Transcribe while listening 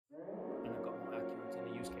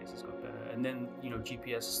and then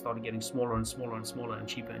GPS started getting smaller and smaller and smaller and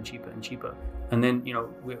cheaper and cheaper and cheaper. And then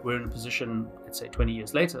we're in a position, let's say 20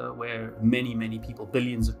 years later, where many people,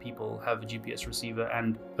 billions of people, have a GPS receiver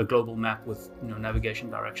and a global map with navigation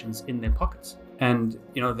directions in their pockets. And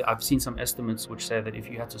I've seen some estimates which say that if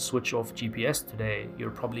you had to switch off GPS today, you're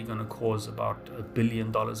probably going to cause about $1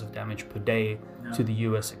 billion of damage per day to the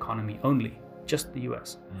US economy only. Just the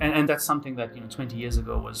US. And that's something that 20 years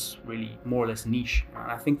ago was really more or less niche.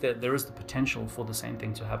 And I think that there is the potential for the same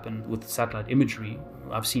thing to happen with satellite imagery.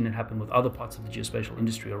 I've seen it happen with other parts of the geospatial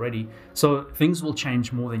industry already. So things will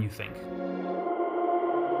change more than you think. All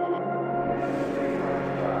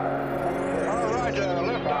right,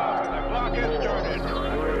 liftoff. The clock has started.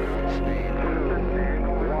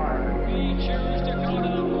 We choose to go to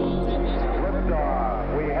the moon.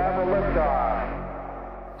 Liftoff. We have a liftoff.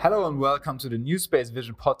 Hello and welcome to the New Space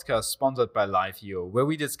Vision podcast sponsored by LiveEO, where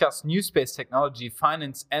we discuss new space technology,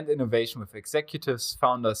 finance and innovation with executives,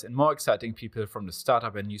 founders and more exciting people from the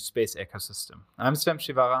startup and new space ecosystem. I'm Sven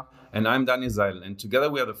Shivara. And I'm Daniel Seidel, and together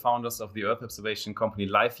we are the founders of the Earth observation company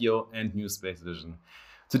LiveEO and New Space Vision.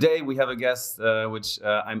 Today we have a guest which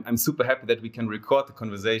I'm super happy that we can record the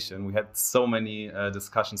conversation. We had so many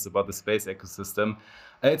discussions about the space ecosystem.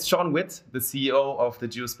 It's Sean Witt, the CEO of the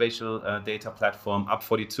geospatial data platform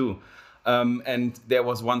Up42. And there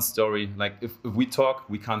was one story, like if we talk,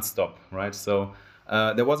 we can't stop, right? So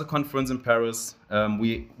there was a conference in Paris.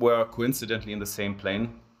 We were coincidentally in the same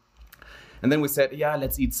plane. And then we said, yeah,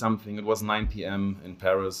 let's eat something. It was 9 p.m. in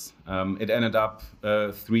Paris. It ended up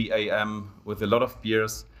 3 a.m. with a lot of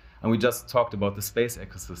beers. And we just talked about the space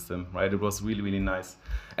ecosystem, right? It was really, really nice.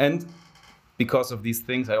 And because of these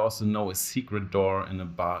things, I also know a secret door in a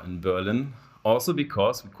bar in Berlin. Also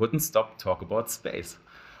because we couldn't stop talk about space.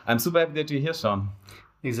 I'm super happy that you're here, Sean.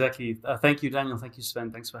 Exactly. Thank you, Daniel. Thank you, Sven.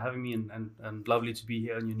 Thanks for having me and lovely to be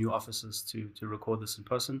here in your new offices to record this in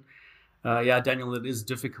person. Daniel, it is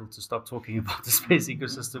difficult to stop talking about the space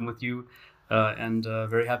ecosystem with you, and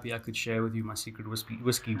very happy I could share with you my secret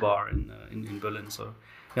whiskey bar in Berlin. So,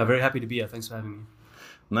 very happy to be here. Thanks for having me.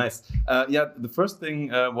 Nice. The first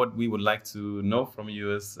thing what we would like to know from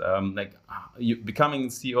you is you becoming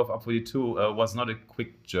CEO of Up42 was not a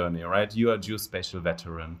quick journey, right? You are a geospatial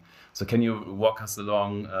veteran. So can you walk us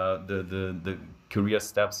along the career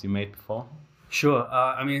steps you made before? Sure.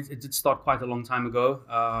 It did start quite a long time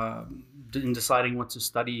ago. In deciding what to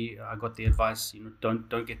study, I got the advice,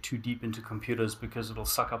 don't get too deep into computers because it'll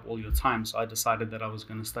suck up all your time. So I decided that I was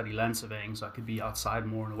going to study land surveying so I could be outside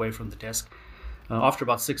more and away from the desk. After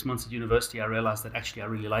about 6 months at university, I realized that actually I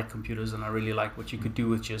really like computers and I really like what you could do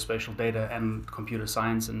with geospatial data and computer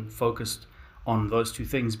science, and focused on those two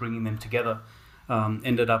things, bringing them together.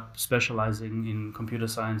 Ended up specializing in computer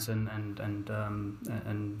science and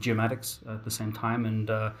geomatics at the same time, and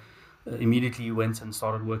immediately went and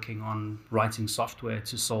started working on writing software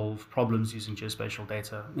to solve problems using geospatial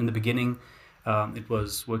data. In the beginning, it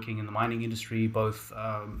was working in the mining industry, both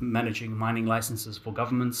managing mining licenses for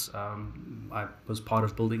governments. I was part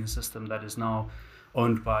of building a system that is now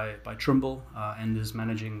owned by Trimble and is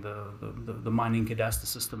managing the mining cadastre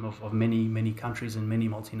system of many countries and many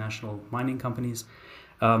multinational mining companies,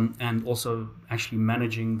 and also actually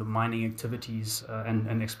managing the mining activities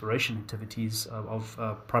and exploration activities of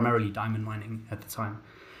primarily diamond mining at the time.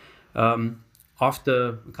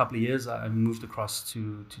 After a couple of years, I moved across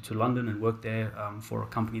to London and worked there for a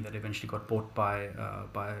company that eventually got bought by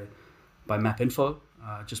MapInfo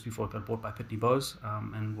just before it got bought by Pitney Bowes,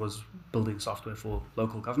 and was building software for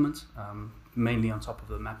local governments, mainly on top of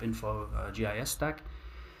the MapInfo GIS stack.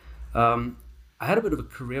 I had a bit of a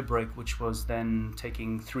career break, which was then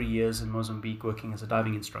taking 3 years in Mozambique working as a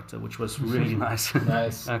diving instructor, which was really nice.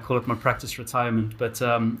 Nice. I call it my practice retirement. But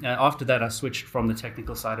after that, I switched from the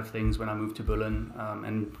technical side of things when I moved to Berlin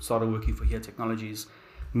and started working for HERE Technologies,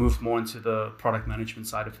 moved more into the product management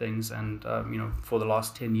side of things. And, for the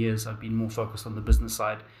last 10 years, I've been more focused on the business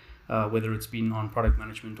side, whether it's been on product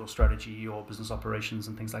management or strategy or business operations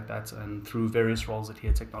and things like that. And through various roles at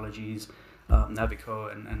HERE Technologies,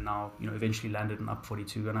 Navico, and now eventually landed in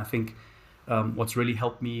Up42. And I think what's really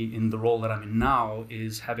helped me in the role that I'm in now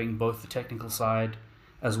is having both the technical side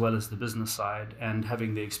as well as the business side, and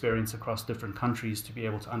having the experience across different countries to be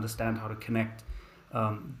able to understand how to connect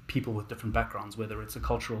people with different backgrounds, whether it's a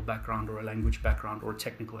cultural background or a language background or a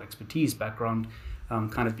technical expertise background.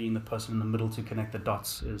 Kind of being the person in the middle to connect the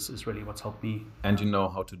dots is really what's helped me. And you know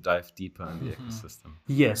how to dive deeper in the ecosystem.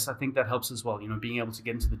 Yes, I think that helps as well. Being able to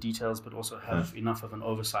get into the details, but also have enough of an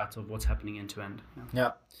oversight of what's happening end to end.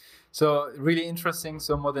 Yeah. So really interesting.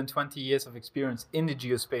 So more than 20 years of experience in the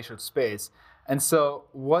geospatial space. And so,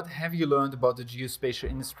 what have you learned about the geospatial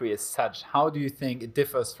industry as such? How do you think it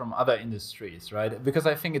differs from other industries, right? Because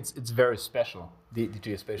I think it's very special, the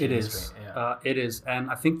geospatial industry. It is. And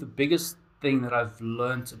I think the biggest thing that I've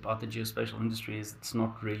learned about the geospatial industry is it's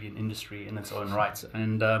not really an industry in its own right.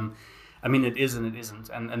 And I mean, it is and it isn't.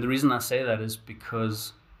 And the reason I say that is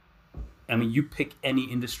because, I mean, you pick any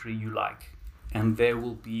industry you like, and there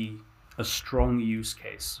will be a strong use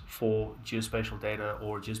case for geospatial data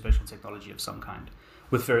or geospatial technology of some kind,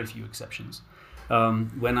 with very few exceptions.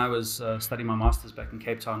 When I was studying my master's back in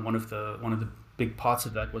Cape Town, one of the big parts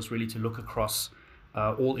of that was really to look across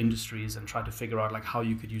all industries and try to figure out like how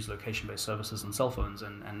you could use location-based services on cell phones.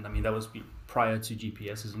 And I mean, that was prior to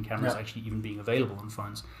GPSs and cameras actually even being available on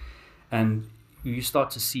phones. And you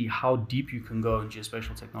start to see how deep you can go in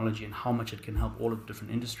geospatial technology and how much it can help all of the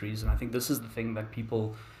different industries. And I think this is the thing that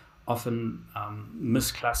people often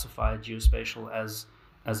misclassify geospatial as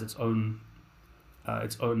its own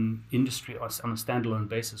industry on a standalone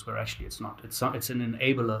basis, where actually it's not. It's an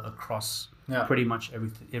enabler across pretty much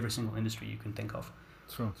every single industry you can think of.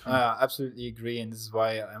 True. I absolutely agree, and this is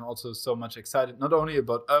why I'm also so much excited, not only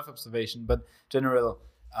about Earth observation, but general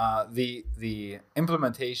the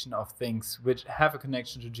implementation of things which have a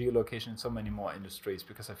connection to geolocation in so many more industries,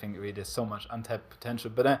 because I think really there's so much untapped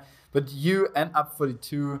potential. But you and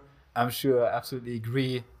Up42, I'm sure, absolutely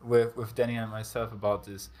agree with Danny and myself about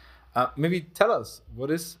this. Maybe tell us, what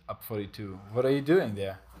is Up42? What are you doing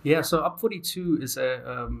there? Yeah, so Up42 is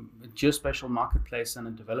a geospatial marketplace and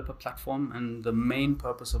a developer platform, and the main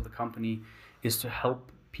purpose of the company is to help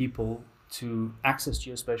people to access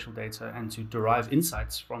geospatial data and to derive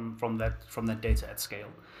insights from that data at scale.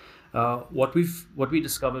 What we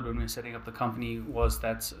discovered when we were setting up the company was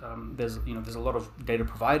that there's a lot of data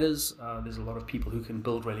providers, there's a lot of people who can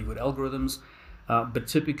build really good algorithms, but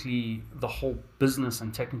typically the whole business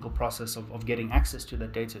and technical process of getting access to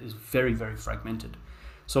that data is very, very fragmented.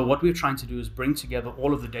 So what we're trying to do is bring together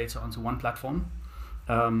all of the data onto one platform,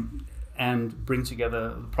 and bring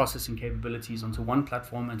together the processing capabilities onto one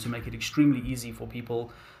platform, and to make it extremely easy for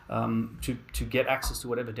people to get access to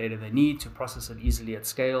whatever data they need, to process it easily at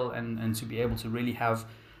scale, and to be able to really have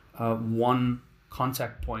one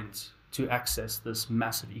contact point to access this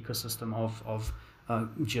massive ecosystem of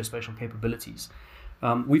geospatial capabilities.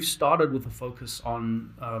 We've started with a focus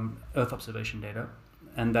on Earth observation data,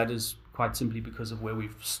 and that is quite simply because of where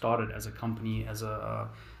we've started as a company, as a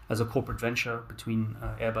corporate venture between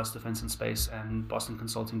Airbus Defence and Space and Boston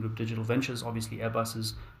Consulting Group Digital Ventures. Obviously, Airbus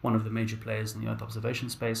is one of the major players in the Earth observation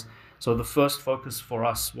space. So the first focus for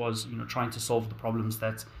us was, trying to solve the problems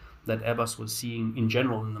that Airbus was seeing in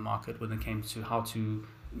general in the market when it came to how to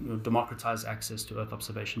democratize access to Earth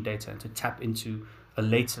observation data and to tap into a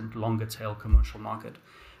latent, longer tail commercial market.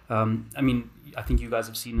 I think you guys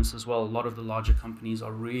have seen this as well. A lot of the larger companies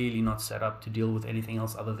are really not set up to deal with anything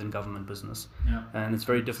else other than government business, and it's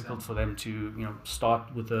very difficult for them to start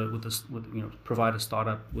provide a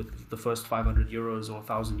startup with the first 500 euros or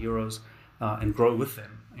 1,000 euros and grow with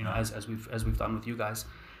them, as we've done with you guys,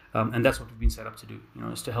 and that's what we've been set up to do.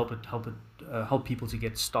 Is to help people to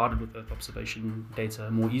get started with Earth observation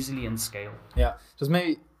data more easily and scale. Yeah, just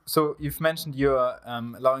maybe. So you've mentioned you're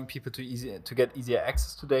allowing people to get easier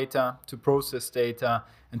access to data, to process data,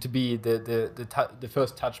 and to be the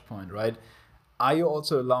first touch point, right? Are you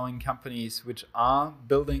also allowing companies which are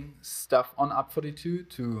building stuff on Up42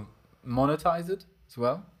 to monetize it as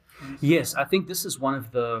well? Yes, I think this is one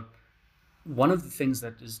of the things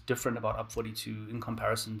that is different about Up42 in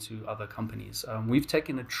comparison to other companies. We've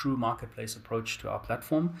taken a true marketplace approach to our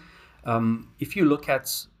platform. If you look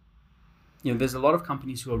at there's a lot of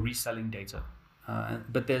companies who are reselling data,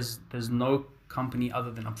 but there's no company other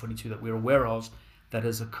than Up42 that we're aware of that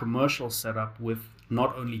has a commercial setup with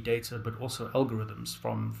not only data but also algorithms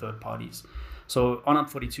from third parties. So on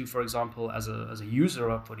Up42, for example, as a user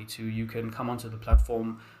of Up42, you can come onto the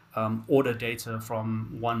platform, order data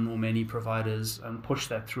from one or many providers, and push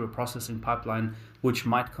that through a processing pipeline, which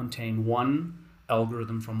might contain one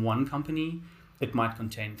algorithm from one company. It might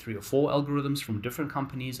contain 3 or 4 algorithms from different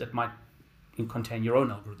companies. It might contain your own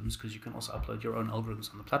algorithms, because you can also upload your own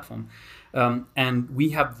algorithms on the platform, and we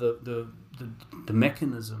have the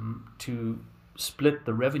mechanism to split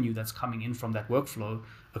the revenue that's coming in from that workflow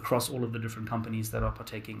across all of the different companies that are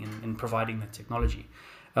partaking in providing that technology,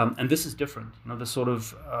 and this is different. The sort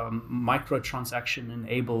of microtransaction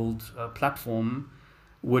enabled platform,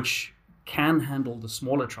 which can handle the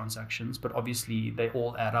smaller transactions, but obviously they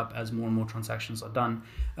all add up as more and more transactions are done.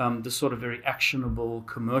 This sort of very actionable,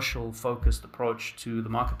 commercial focused approach to the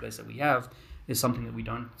marketplace that we have is something that we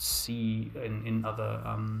don't see in other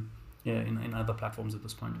in other platforms at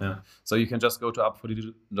this point. Yeah. So you can just go to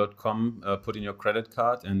up42.com, put in your credit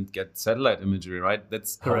card, and get satellite imagery, right?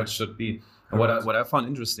 That's how it should be. And what I found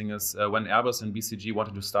interesting is when Airbus and BCG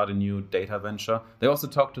wanted to start a new data venture, they also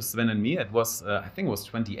talked to Sven and me. It was, I think it was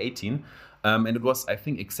 2018. And it was, I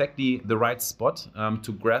think, exactly the right spot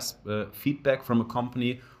to grasp feedback from a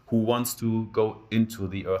company who wants to go into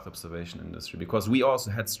the Earth observation industry, because we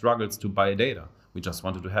also had struggles to buy data. We just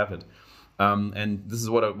wanted to have it. And this is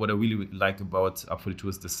what I really like about Up42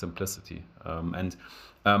 is the simplicity.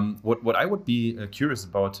 What I would be curious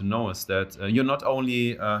about to know is that you're not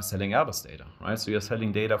only selling Airbus data, right? So you're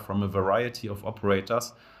selling data from a variety of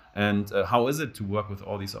operators. And how is it to work with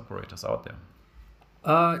all these operators out there?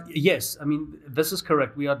 Yes, I mean, this is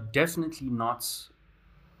correct. We are definitely not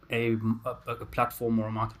a platform or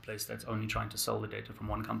a marketplace that's only trying to sell the data from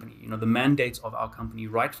one company. You know, the mandate of our company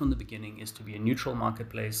right from the beginning is to be a neutral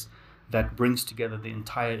marketplace that brings together the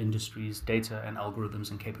entire industry's data and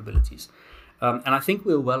algorithms and capabilities. And I think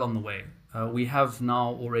we're well on the way. We have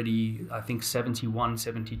now already, I think, 71,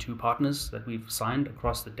 72 partners that we've signed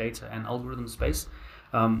across the data and algorithm space.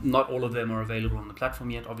 Not all of them are available on the platform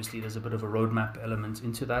yet. Obviously, there's a bit of a roadmap element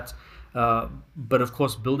into that. But of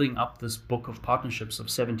course, building up this book of partnerships of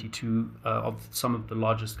 72 of some of the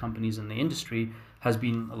largest companies in the industry has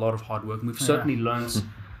been a lot of hard work. We've certainly learned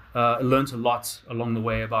a lot along the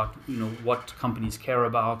way about what companies care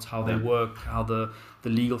about, how they work, how the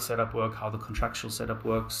legal setup work, how the contractual setup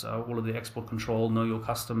works, all of the export control, know your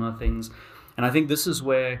customer things. And I think this is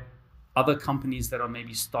where other companies that are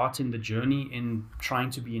maybe starting the journey in trying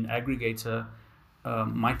to be an aggregator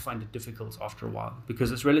might find it difficult after a while,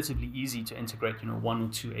 because it's relatively easy to integrate one or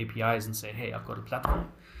two APIs and say, hey, I've got a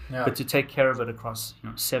platform. Yeah. But to take care of it across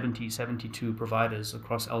 72 providers,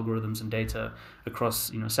 across algorithms and data,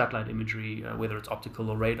 across satellite imagery, whether it's optical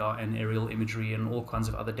or radar and aerial imagery and all kinds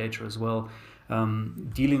of other data as well,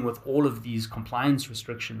 dealing with all of these compliance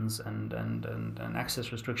restrictions and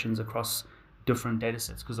access restrictions across different data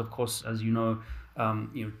sets, because of course, as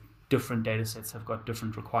different data sets have got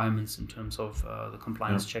different requirements in terms of the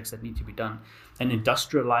compliance checks that need to be done. And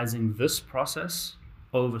industrializing this process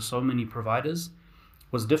over so many providers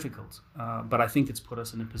was difficult. But I think it's put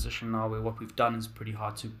us in a position now where what we've done is pretty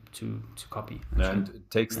hard to copy. Yeah, and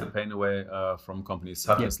it takes the pain away from companies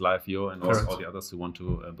such as LiveView and also all the others who want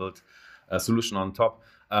to build a solution on top.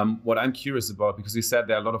 What I'm curious about, because you said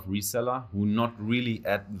there are a lot of resellers who not really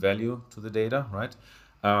add value to the data, right?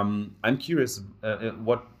 I'm curious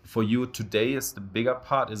what for you today is the bigger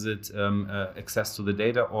part. Is it access to the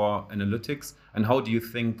data or analytics? And how do you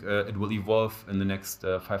think it will evolve in the next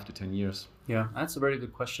 5 to 10 years? Yeah, that's a very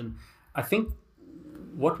good question. I think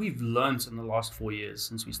what we've learned in the last 4 years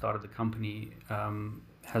since we started the company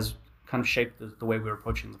has kind of shaped the way we're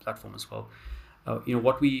approaching the platform as well.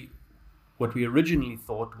 What we originally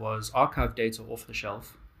thought was archive data off the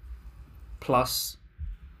shelf plus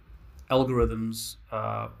algorithms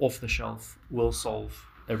off the shelf will solve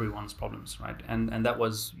everyone's problems, right? And that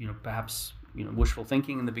was perhaps wishful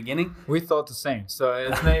thinking in the beginning. We thought the same, so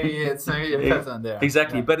it's maybe a pattern there.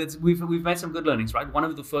 Exactly, yeah. But we've made some good learnings, right? One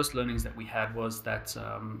of the first learnings that we had was that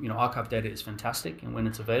archive data is fantastic, and when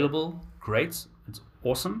it's available, great, it's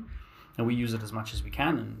awesome, and we use it as much as we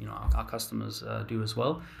can, and our customers do as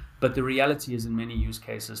well. But the reality is, in many use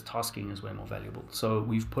cases, tasking is way more valuable. So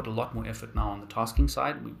we've put a lot more effort now on the tasking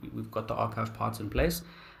side. We've got the archive parts in place.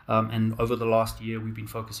 And over the last year, we've been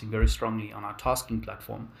focusing very strongly on our tasking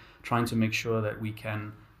platform, trying to make sure that we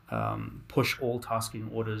can push all tasking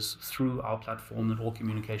orders through our platform, that all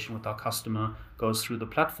communication with our customer goes through the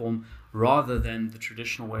platform, rather than the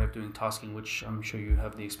traditional way of doing tasking, which I'm sure you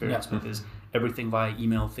have the experience with, is everything via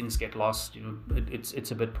email, things get lost,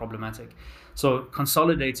 it's a bit problematic. So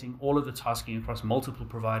consolidating all of the tasking across multiple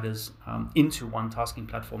providers into one tasking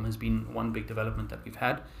platform has been one big development that we've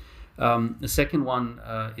had. The second one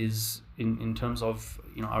is in terms of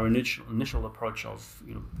our initial approach of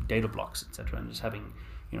data blocks, etc., and just having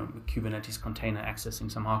a Kubernetes container accessing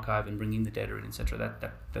some archive and bringing the data in, etc.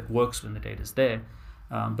 That works when the data is there.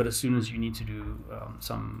 But as soon as you need to do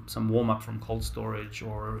some warm up from cold storage,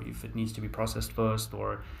 or if it needs to be processed first,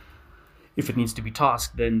 or if it needs to be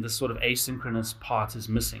tasked, then this sort of asynchronous part is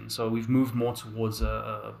missing. So we've moved more towards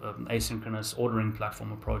an asynchronous ordering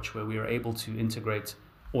platform approach, where we are able to integrate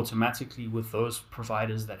automatically with those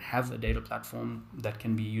providers that have a data platform that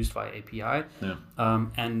can be used via API.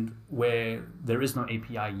 And where there is no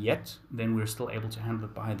API yet, then we're still able to handle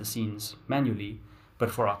it behind the scenes manually. But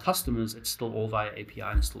for our customers, it's still all via API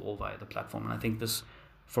and it's still all via the platform. And I think this,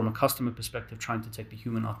 from a customer perspective, trying to take the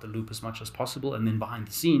human out the loop as much as possible, and then behind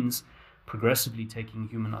the scenes, progressively taking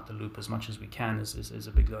human out the loop as much as we can is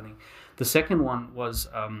a big learning. The second one was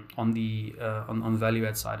on the value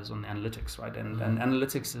add side, is on the analytics, right? And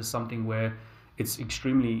analytics is something where it's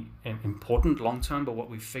extremely important long term, but what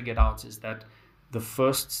we've figured out is that the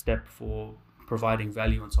first step for providing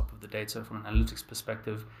value on top of the data from an analytics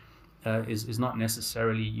perspective is not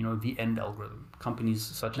necessarily, you know, the end algorithm. Companies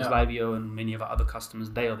such as Livio and many of our other customers,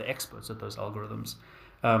 they are the experts at those algorithms.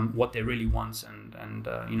 What they really want, and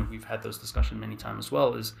you know, we've had those discussions many times as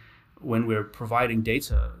well, is when we're providing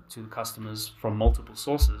data to the customers from multiple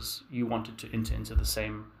sources, you want it to enter into the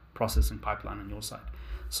same processing pipeline on your side.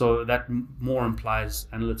 So that more implies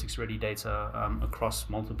analytics ready data across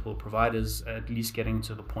multiple providers, at least getting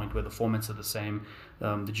to the point where the formats are the same,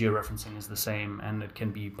 the georeferencing is the same, and it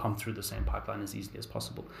can be pumped through the same pipeline as easily as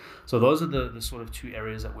possible. So those are the sort of two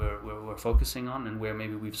areas that we're focusing on, and where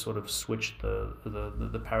maybe we've sort of switched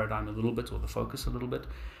the paradigm a little bit, or the focus a little bit.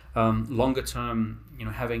 Longer term, you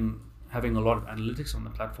know, having a lot of analytics on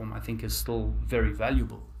the platform, I think, is still very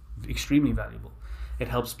valuable, extremely valuable. It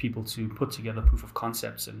helps people to put together proof of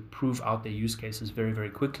concepts and prove out their use cases very, very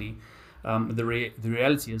quickly. The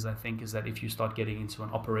reality is, I think, is that if you start getting into an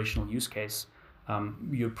operational use case,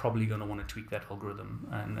 you're probably going to want to tweak that algorithm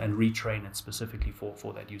and retrain it specifically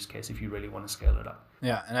for that use case if you really want to scale it up.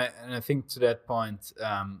 Yeah, and I think to that point,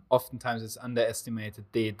 oftentimes it's underestimated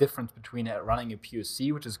the difference between running a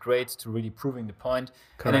POC, which is great to really proving the point,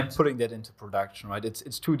 Correct. And then putting that into production, right?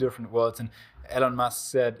 It's two different worlds. And Elon Musk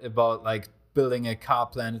said about like building a car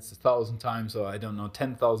plant, it's 1,000 times, or I don't know,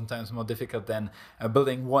 10,000 times more difficult than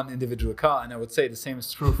building one individual car. And I would say the same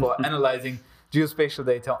is true for analyzing geospatial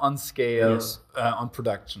data on scale, on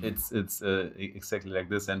production. It's exactly like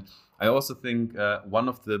this. And I also think one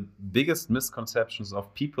of the biggest misconceptions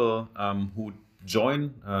of people who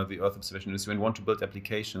join the Earth observation industry and want to build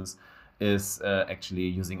applications is actually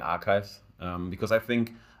using archives, because I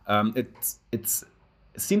think it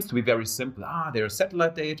seems to be very simple. There's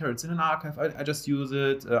satellite data, it's in an archive, I just use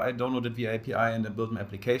it, I download it via API and then build my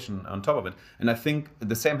application on top of it. And I think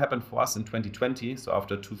the same happened for us in 2020, so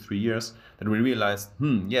after 2-3 years, that we realized,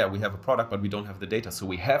 we have a product, but we don't have the data, so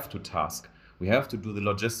we have to task. We have to do the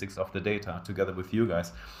logistics of the data together with you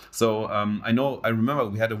guys. So I remember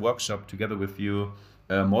we had a workshop together with you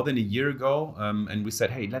more than a year ago, and we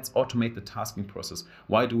said, hey, let's automate the tasking process.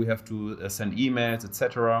 Why do we have to send emails,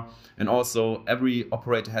 etc.? And also, every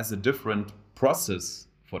operator has a different process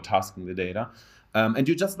for tasking the data. And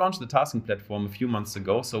you just launched the tasking platform a few months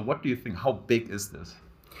ago. So what do you think? How big is this?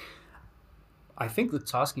 I think the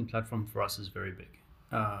tasking platform for us is very big.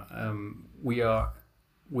 We are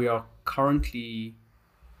currently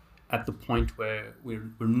at the point where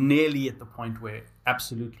we're nearly at the point where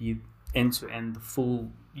absolutely end-to-end, the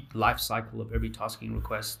full life cycle of every tasking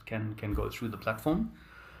request can go through the platform.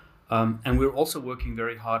 And we're also working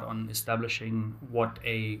very hard on establishing what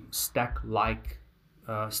a stack-like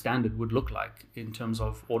standard would look like in terms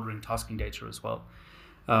of ordering tasking data as well.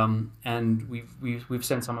 And we've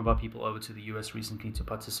sent some of our people over to the US recently to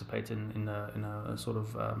participate in a sort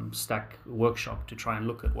of stack workshop to try and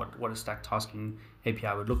look at what a stack tasking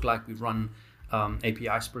API would look like. We've run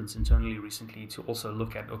API sprints internally recently to also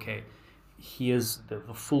look at, okay, here's the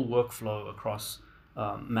full workflow across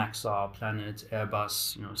Maxar, Planet,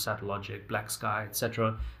 Airbus, Satellogic, Black Sky,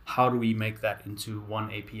 etc. How do we make that into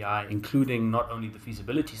one API, including not only the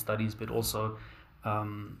feasibility studies, but also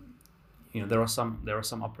there are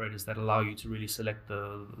some operators that allow you to really select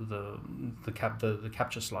the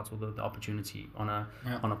capture slots or the opportunity on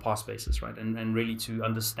a pass basis, right? And really to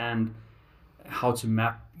understand how to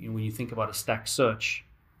map, when you think about a stack search,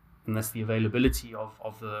 and that's the availability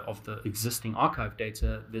of the existing archive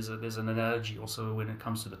data. There's an analogy also when it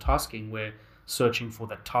comes to the tasking, where searching for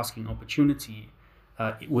that tasking opportunity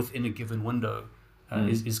within a given window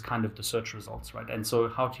is kind of the search results, right? And so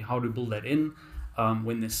how to build that in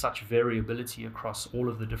when there's such variability across all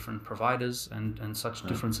of the different providers and such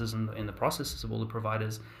differences in the processes of all the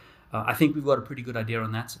providers. I think we've got a pretty good idea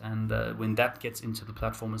on that, and when that gets into the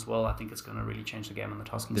platform as well, I think it's going to really change the game on the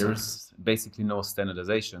tasking side. There's basically no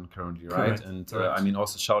standardization currently, right? Correct. And Correct.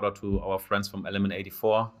 Also shout out to our friends from Element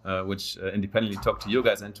 84, which independently talked to you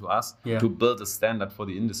guys and to us to build a standard for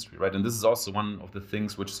the industry, right? And this is also one of the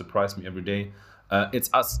things which surprise me every day. It's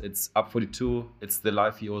us, it's Up42, it's the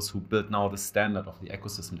Liveos who build now the standard of the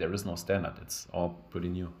ecosystem. There is no standard, it's all pretty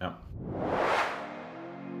new. Yeah.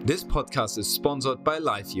 This podcast is sponsored by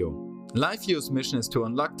Livio. Liveo's mission is to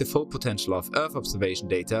unlock the full potential of Earth observation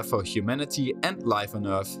data for humanity and life on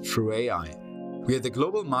Earth through AI. We are the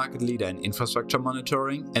global market leader in infrastructure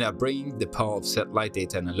monitoring and are bringing the power of satellite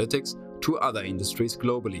data analytics to other industries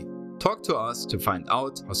globally. Talk to us to find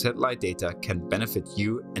out how satellite data can benefit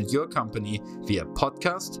you and your company via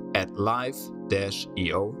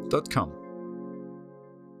podcast@live-eo.com.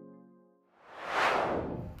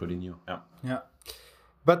 Pretty new. Yeah. Yeah.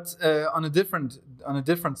 But on a different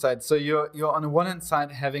side, so you're on the one hand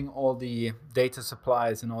side having all the data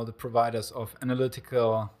supplies and all the providers of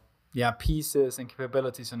analytical pieces and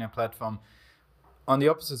capabilities on your platform. On the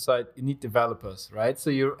opposite side, you need developers, right?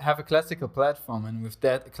 So you have a classical platform, and with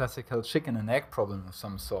that, a classical chicken and egg problem of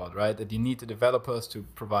some sort, right? That you need the developers to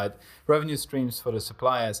provide revenue streams for the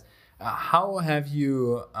suppliers. How have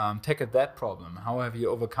you tackled that problem? How have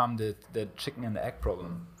you overcome the chicken and egg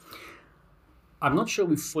problem? I'm not sure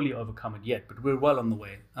we've fully overcome it yet, but we're well on the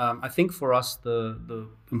way. I think for us, the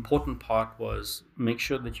important part was make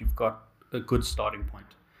sure that you've got a good starting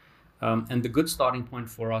point. And the good starting point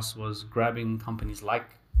for us was grabbing companies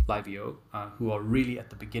like Live.io, who are really at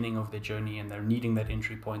the beginning of their journey, and they're needing that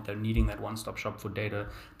entry point. They're needing that one-stop shop for data.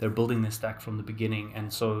 They're building their stack from the beginning.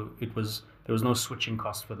 And so there was no switching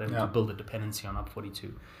cost for them to build a dependency on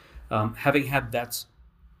Up42. Having had that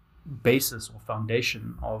basis or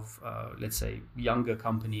foundation of, let's say, younger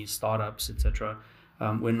companies, startups, etc.,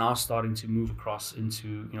 we're now starting to move across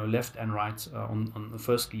into left and right. On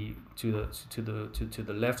firstly to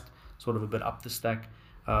the left, sort of a bit up the stack.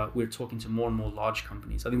 We're talking to more and more large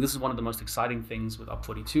companies. I think this is one of the most exciting things with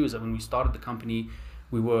Up42 is that when we started the company,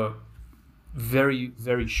 we were very,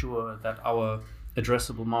 very sure that our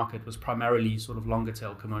addressable market was primarily sort of longer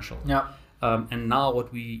tail commercial. Yeah. And now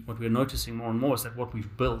what we're noticing more and more is that what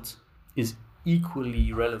we've built is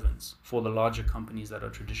equally relevant for the larger companies that are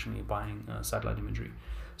traditionally buying satellite imagery.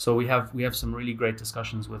 So we have some really great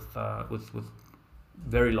discussions with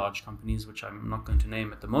very large companies, which I'm not going to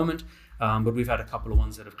name at the moment, but we've had a couple of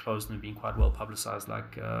ones that have closed and have been quite well publicized,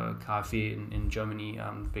 like KfW in Germany,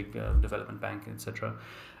 big development bank, etc.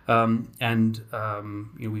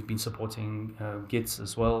 We've been supporting GITS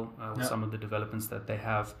as well with some of the developments that they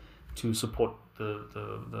have to support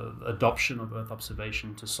the adoption of Earth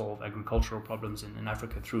observation to solve agricultural problems in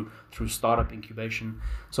Africa through startup incubation.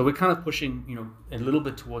 So we're kind of pushing a little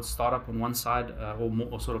bit towards startup on one side,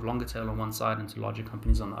 or sort of longer tail on one side, and to larger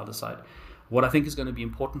companies on the other side. What I think is going to be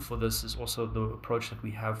important for this is also the approach that we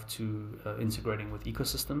have to integrating with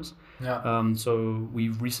ecosystems. So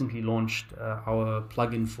we've recently launched our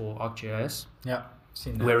plugin for ArcGIS,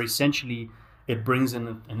 Seen that. where essentially it brings in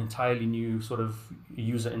an entirely new sort of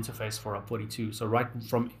user interface for Up42. So right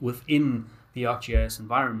from within the ArcGIS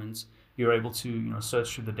environment, you're able to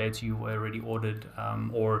search through the data you already ordered,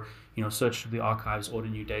 or search through the archives, order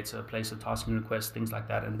new data, place a tasking request, things like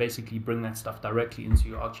that, and basically bring that stuff directly into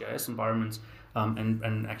your ArcGIS environment,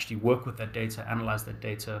 and actually work with that data, analyze that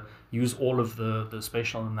data, use all of the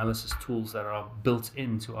spatial analysis tools that are built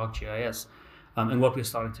into ArcGIS. And what we're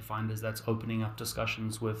starting to find is that's opening up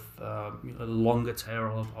discussions with a longer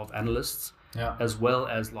tail of analysts, as well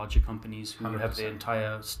as larger companies who 100%. Have their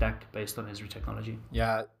entire stack based on Esri technology.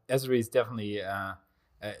 Yeah, Esri is definitely a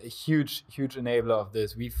huge enabler of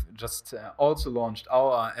this. We've just also launched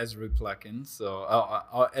our Esri plugin, so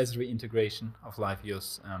our Esri integration of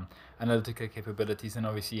Live.io's analytical capabilities, and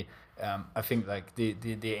obviously I think like the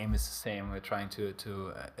aim is the same. We're trying to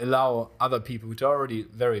allow other people which are already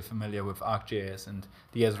very familiar with ArcGIS and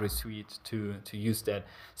the Esri suite to use that.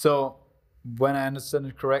 So when I understand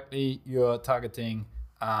it correctly, you're targeting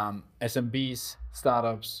SMBs,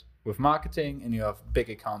 startups with marketing, and you have big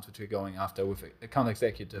accounts which you're going after with account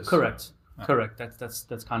executives. Correct.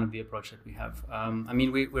 That's kind of the approach that we have. I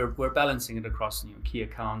mean, we're balancing it across key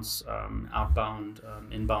accounts, outbound,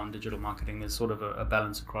 inbound digital marketing. There's sort of a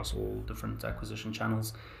balance across all different acquisition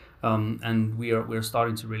channels, and we're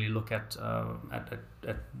starting to really look at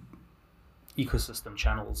ecosystem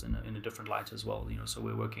channels in a different light as well. So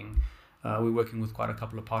we're working with quite a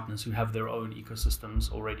couple of partners who have their own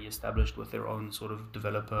ecosystems already established with their own sort of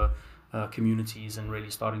developer communities, and really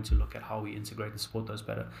starting to look at how we integrate and support those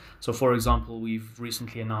better. So, for example, we've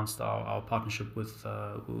recently announced our partnership with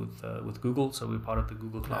Google. So we're part of the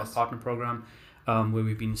Google Cloud Partner Program, where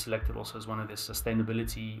we've been selected also as one of the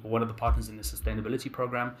partners in the sustainability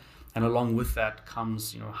program. And along with that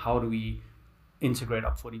comes, how do we integrate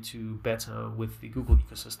Up42 better with the Google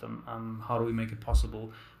ecosystem? How do we make it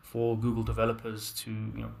possible for Google developers to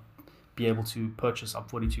be able to purchase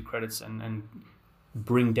Up42 credits and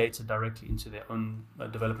bring data directly into their own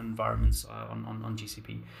development environments on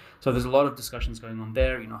GCP? So there's a lot of discussions going on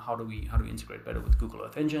there. How do we integrate better with Google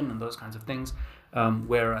Earth Engine and those kinds of things,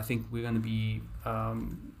 where I think we're going to be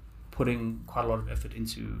putting quite a lot of effort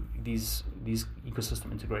into these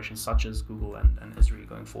ecosystem integrations, such as Google and Esri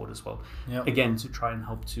going forward as well. Yeah. Again, to try and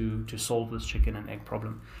help to solve this chicken and egg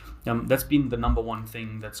problem. That's been the number one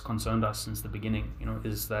thing that's concerned us since the beginning.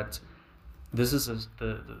 Is that this is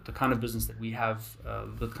the kind of business that we have,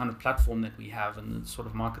 the kind of platform that we have, and the sort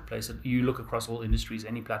of marketplace that you look across all industries.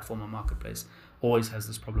 Any platform or marketplace always has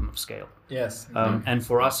this problem of scale. Yes. And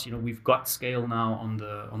for us, we've got scale now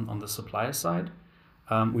on the supplier side.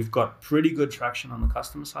 We've got pretty good traction on the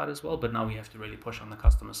customer side as well, but now we have to really push on the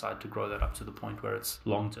customer side to grow that up to the point where it's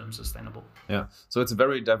long-term sustainable. Yeah, so it's a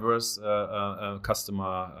very diverse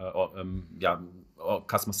customer or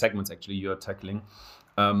customer segments actually you're tackling.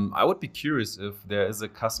 I would be curious if there is a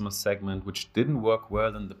customer segment which didn't work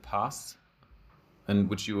well in the past and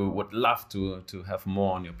which you would love to have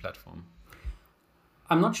more on your platform.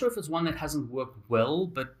 I'm not sure if it's one that hasn't worked well,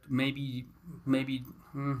 but maybe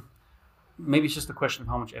it's just a question of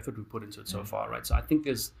how much effort we put into it so far, right? So I think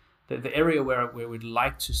there's the area where we'd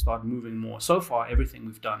like to start moving more. So far, everything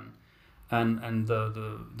we've done and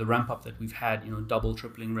the ramp up that we've had, double,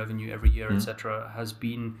 tripling revenue every year, etc., has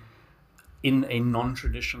been in a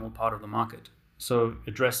non-traditional part of the market. So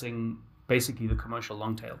addressing basically the commercial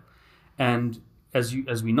long tail. And as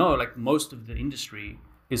we know, like most of the industry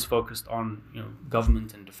is focused on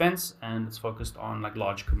government and defense, and it's focused on like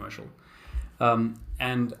large commercial.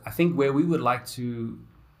 And I think where we would like to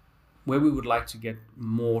get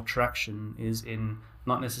more traction is in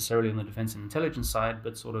not necessarily on the defense and intelligence side,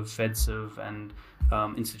 but sort of FedServ and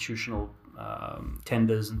institutional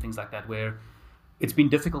tenders and things like that, where it's been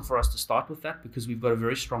difficult for us to start with that because we've got a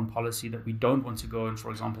very strong policy that we don't want to go and,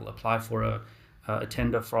 for example, apply for a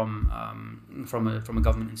tender from a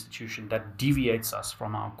government institution that deviates us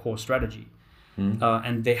from our core strategy.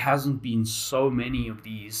 And there hasn't been so many of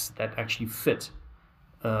these that actually fit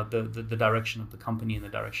the direction of the company and the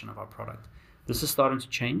direction of our product. This is starting to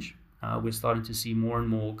change. We're starting to see more and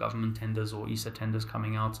more government tenders or ESA tenders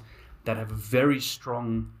coming out that have a very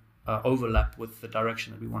strong overlap with the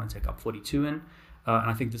direction that we want to take Up42 in.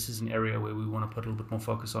 And I think this is an area where we want to put a little bit more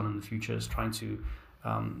focus on in the future, is trying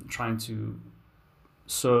to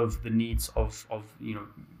serve the needs of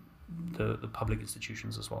the public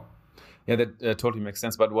institutions as well. Yeah, that totally makes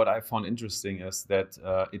sense. But what I found interesting is that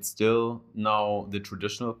it's still now the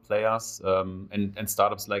traditional players and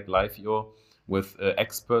startups like Liveo with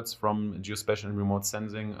experts from geospatial and remote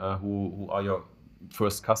sensing who are your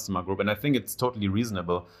first customer group. And I think it's totally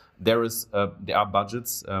reasonable. There are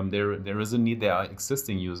budgets, there is a need, there are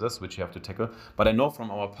existing users which you have to tackle. But I know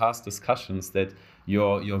from our past discussions that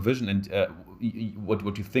your vision and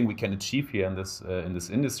what you think we can achieve here in this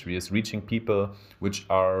industry is reaching people which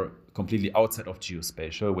are completely outside of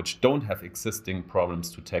geospatial, which don't have existing problems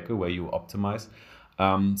to tackle where you optimize.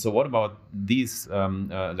 So what about these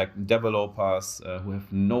like developers who have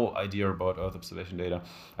no idea about Earth observation data?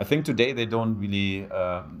 I think today they don't really,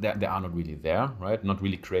 they are not really there, right? Not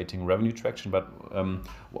really creating revenue traction. But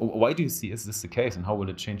why do you see is this the case, and how will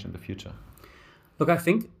it change in the future? Look, I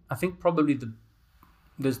think probably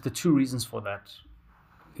there's the two reasons for that.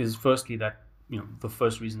 Is firstly that the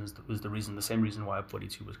first reason was the same reason why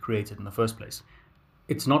Up42 was created in the first place.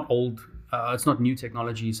 It's not old, it's not new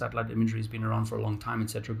technology. Satellite imagery has been around for a long time,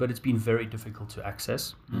 etc. But it's been very difficult to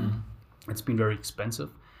access. It's been very expensive.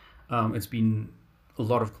 It's been a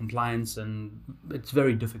lot of compliance, and it's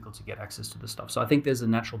very difficult to get access to this stuff. So I think there's a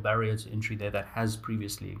natural barrier to entry there that has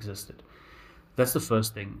previously existed. That's the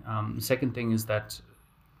first thing. The second thing is that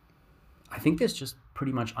I think there's just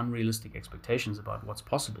pretty much unrealistic expectations about what's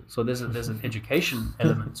possible. So there's an education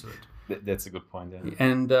element to it. That's a good point. Yeah.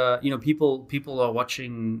 And people are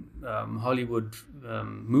watching Hollywood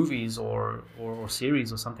movies or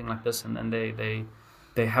series or something like this, and then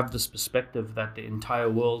they have this perspective that the entire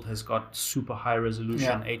world has got super high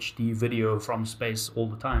resolution HD video from space all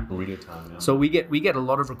the time. Real time. Yeah. So we get a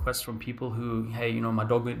lot of requests from people who, hey, my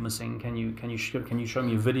dog went missing. Can you show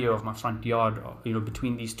me a video of my front yard?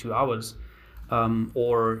 Between these 2 hours,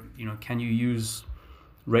 or can you use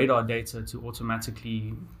radar data to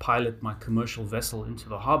automatically pilot my commercial vessel into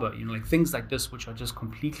the harbor? Like things like this, which are just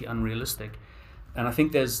completely unrealistic. And I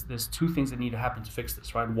think there's two things that need to happen to fix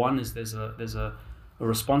this, right? One is there's a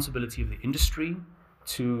responsibility of the industry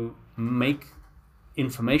to make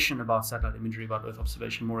information about satellite imagery, about Earth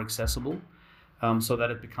observation more accessible, so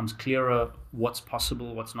that it becomes clearer what's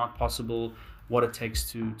possible, what's not possible, what it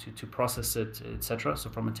takes to process it, etc.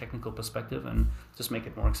 So from a technical perspective, and just make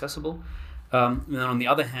it more accessible. And then on the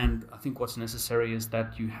other hand, I think what's necessary is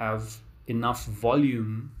that you have enough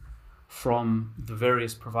volume from the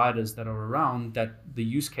various providers that are around, that the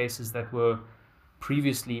use cases that were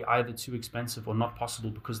previously either too expensive or not possible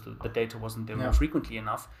because the data wasn't there Yeah. more frequently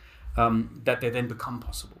enough, that they then become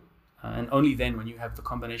possible. And only then, when you have the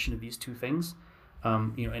combination of these two things,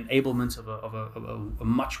 enablement of a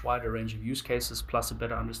much wider range of use cases, plus a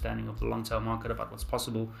better understanding of the long tail market about what's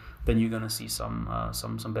possible, then you're going to see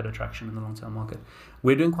some better traction in the long tail market.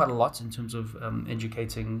 We're doing quite a lot in terms of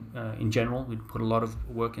educating in general. We put a lot of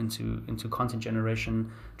work into content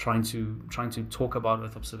generation, trying to talk about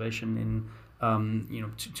Earth observation in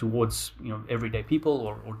towards everyday people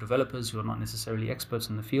or developers who are not necessarily experts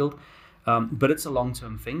in the field. But it's a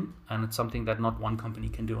long-term thing, and it's something that not one company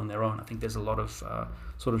can do on their own. I think there's a lot of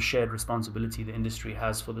sort of shared responsibility the industry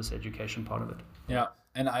has for this education part of it. Yeah,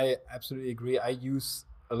 and I absolutely agree. I use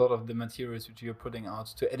a lot of the materials which you're putting out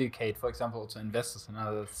to educate, for example, also investors and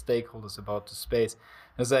other stakeholders about the space.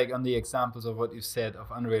 It's like on the examples of what you said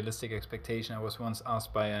of unrealistic expectation. I was once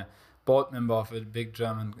asked by a board member of a big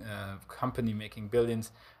German company making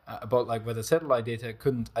billions about like whether satellite data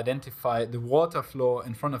couldn't identify the water flow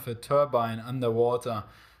in front of a turbine underwater.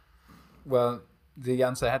 Well, the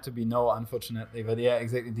answer had to be no, unfortunately. But yeah,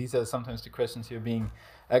 exactly. These are sometimes the questions you're being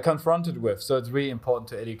confronted with. So it's really important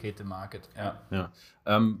to educate the market. Yeah.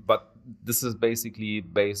 But this is basically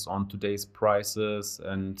based on today's prices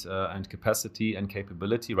and capacity and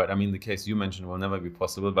capability, right? I mean, the case you mentioned will never be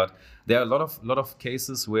possible, but there are a lot of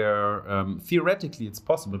cases where theoretically it's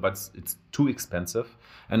possible, but it's too expensive.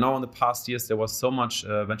 And now in the past years, there was so much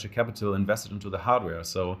venture capital invested into the hardware.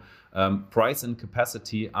 So price and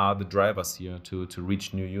capacity are the drivers here to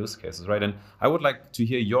reach new use cases, right? And I would like to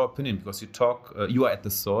hear your opinion, because you are at the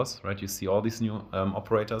source, right? You see all these new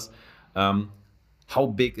operators. How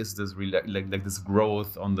big is this like this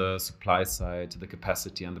growth on the supply side, the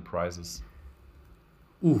capacity and the prices?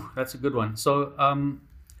 Ooh, that's a good one. So,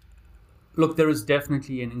 look, there is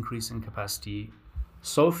definitely an increase in capacity.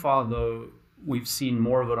 So far, though, we've seen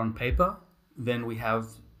more of it on paper than we have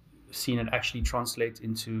seen it actually translate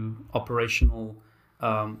into operational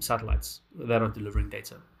satellites that are delivering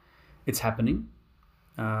data. It's happening.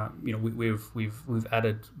 We've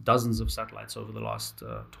added dozens of satellites over the last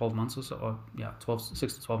 12 months or so,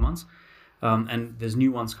 6 to 12 months. And there's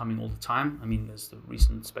new ones coming all the time. I mean, there's the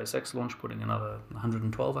recent SpaceX launch putting another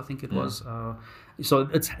 112, I think it was. So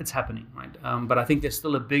it's happening, right? But I think there's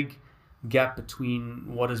still a big gap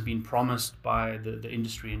between what has been promised by the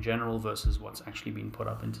industry in general versus what's actually been put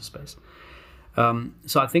up into space.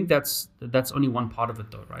 So I think that's only one part of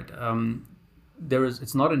it, though, right?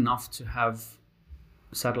 It's not enough to have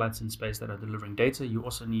satellites in space that are delivering data. You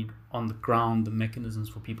also need on the ground the mechanisms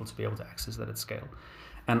for people to be able to access that at scale.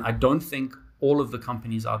 And I don't think all of the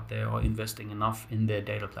companies out there are investing enough in their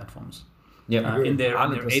data platforms. In their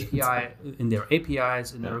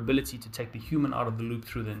APIs, in their ability to take the human out of the loop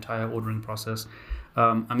through the entire ordering process.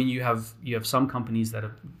 I mean, you have some companies that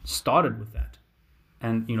have started with that,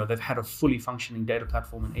 and they've had a fully functioning data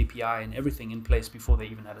platform and API and everything in place before they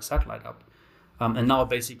even had a satellite up. And now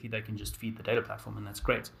basically they can just feed the data platform, and that's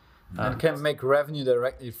great. And can make revenue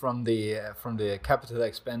directly from the capital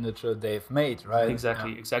expenditure they've made, right?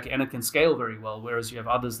 Exactly, and it can scale very well. Whereas you have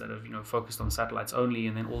others that have focused on satellites only,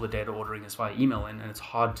 and then all the data ordering is via email, and it's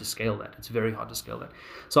hard to scale that. It's very hard to scale that.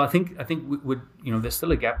 So I think there's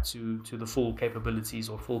still a gap to the full capabilities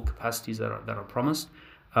or full capacities that are promised.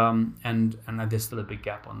 And there's still a big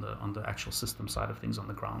gap on the actual system side of things on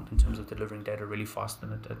the ground in terms of delivering data really fast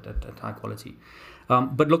and at high quality.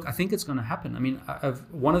 But look, I think it's going to happen. I mean,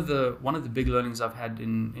 one of the big learnings I've had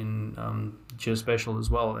in geospatial as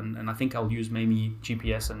well, and I think I'll use maybe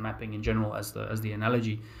GPS and mapping in general as the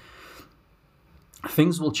analogy.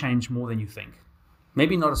 Things will change more than you think.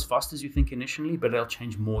 Maybe not as fast as you think initially, but they'll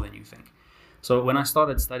change more than you think. So when I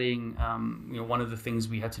started studying, one of the things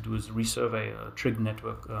we had to do was resurvey a trig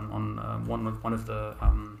network on one of the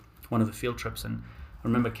field trips, and I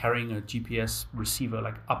remember carrying a GPS receiver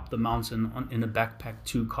like up the mountain in a backpack,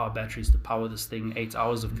 2 car batteries to power this thing, 8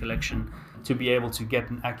 hours of collection to be able to get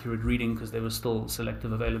an accurate reading because there was still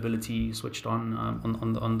selective availability switched on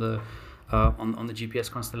the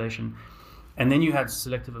GPS constellation, and then you had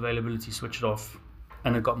selective availability switched off.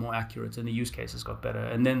 And it got more accurate, and the use cases got better.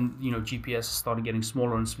 And then, GPS started getting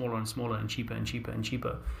smaller and smaller and smaller, and cheaper and cheaper and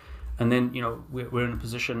cheaper. And then, we're in a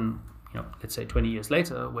position, let's say 20 years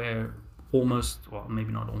later, where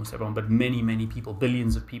maybe not almost everyone, but many, many people,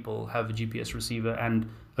 billions of people have a GPS receiver and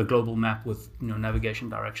a global map with, navigation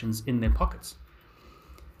directions in their pockets.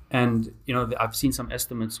 And, I've seen some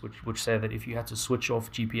estimates which say that if you had to switch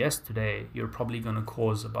off GPS today, you're probably going to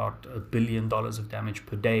cause about $1 billion of damage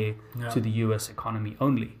per day to the US economy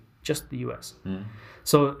only, just the US.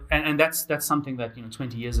 So, and that's something that,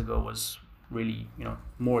 20 years ago was really,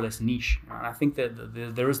 more or less niche. And I think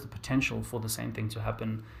that there is the potential for the same thing to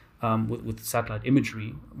happen with satellite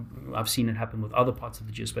imagery. I've seen it happen with other parts of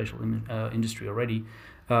the geospatial industry already,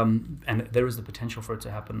 and there is the potential for it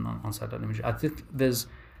to happen on satellite imagery. I think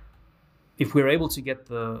if we're able to get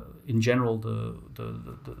the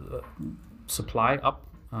supply up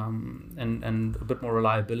and a bit more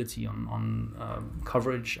reliability on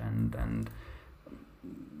coverage and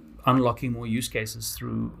unlocking more use cases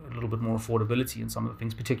through a little bit more affordability in some of the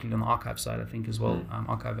things, particularly on the archive side, I think as well.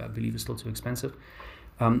 Archive, I believe, is still too expensive.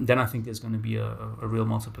 Then I think there's going to be a real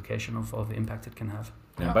multiplication of the impact it can have.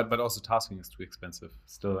 Yeah, but also tasking is too expensive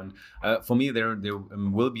still. And for me, there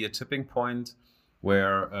will be a tipping point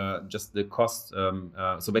where just the cost,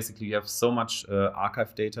 so basically you have so much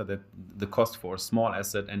archive data that the cost for a small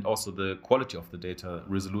asset and also the quality of the data,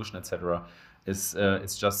 resolution, etc., is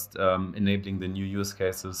just enabling the new use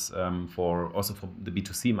cases for the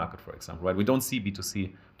B2C market, for example. Right? We don't see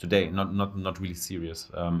B2C today, not really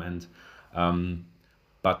serious,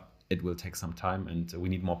 but it will take some time, and we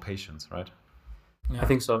need more patience, right? Yeah. I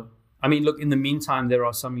think so. I mean, look, in the meantime, there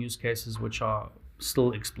are some use cases which are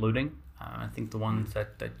still exploding. I think the one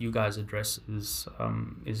that you guys address is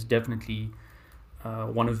definitely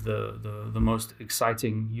one of the most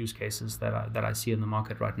exciting use cases that I see in the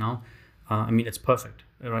market right now. I mean, it's perfect,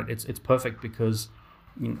 right? It's perfect because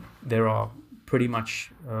there are pretty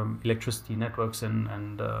much electricity networks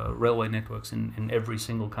and railway networks in every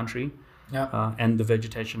single country. Yeah. And the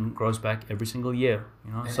vegetation grows back every single year.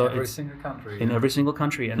 In every single country. In every single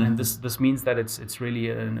country, and this means that it's really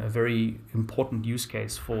a very important use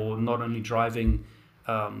case for not only driving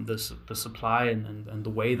the supply and the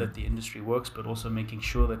way that the industry works, but also making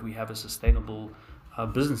sure that we have a sustainable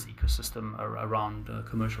business ecosystem around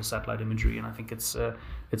commercial satellite imagery. And I think so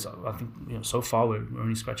far we're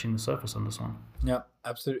only scratching the surface on this one. Yeah,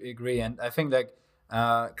 absolutely agree. And I think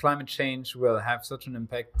climate change will have such an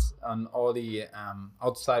impact on all the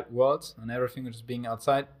outside world, on everything which is being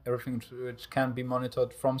outside, everything which can be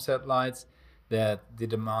monitored from satellites, that the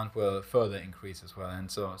demand will further increase as well. And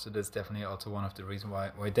so that's definitely also one of the reasons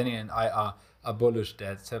why Danny and I are bullish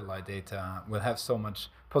that satellite data will have so much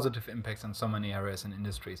positive impacts on so many areas and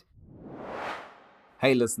industries.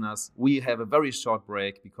 Hey listeners, we have a very short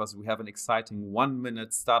break because we have an exciting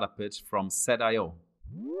 1-minute startup pitch from SatIO.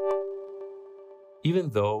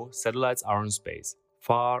 Even though satellites are in space,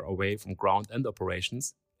 far away from ground and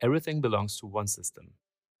operations, everything belongs to one system.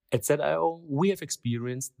 At SatIO, we have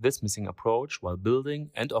experienced this missing approach while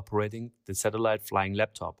building and operating the satellite flying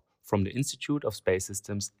laptop from the Institute of Space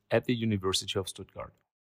Systems at the University of Stuttgart.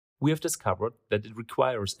 We have discovered that it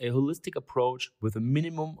requires a holistic approach with a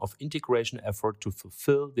minimum of integration effort to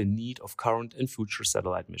fulfill the need of current and future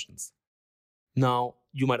satellite missions. Now,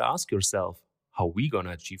 you might ask yourself, how are we going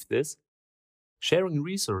to achieve this? Sharing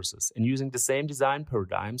resources and using the same design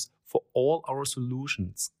paradigms for all our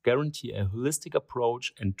solutions guarantee a holistic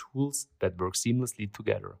approach and tools that work seamlessly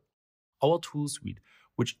together. Our tool suite,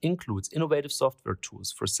 which includes innovative software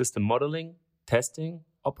tools for system modeling, testing,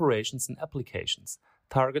 operations, and applications,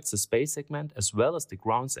 targets the space segment as well as the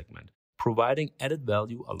ground segment, providing added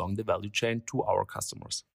value along the value chain to our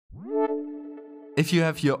customers. If you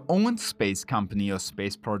have your own space company or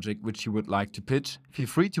space project which you would like to pitch, feel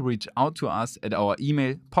free to reach out to us at our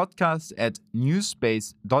email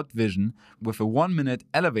podcast@newspace.vision with a 1-minute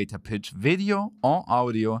elevator pitch video or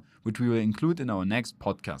audio, which we will include in our next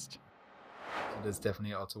podcast. So that's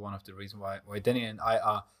definitely also one of the reasons why Danny and I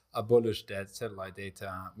are bullish that satellite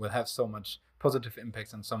data will have so much positive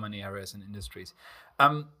impacts on so many areas and industries.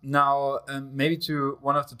 Now, maybe to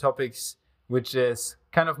one of the topics which is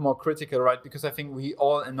kind of more critical, right? Because I think we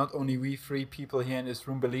all, and not only we 3 people here in this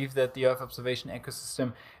room, believe that the Earth observation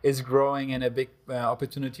ecosystem is growing and a big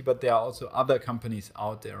opportunity, but there are also other companies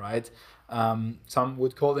out there, right? Some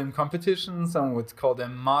would call them competition, some would call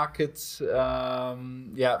them markets,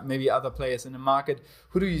 maybe other players in the market.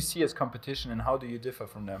 Who do you see as competition and how do you differ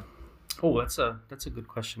from them? Oh, that's a good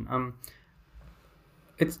question.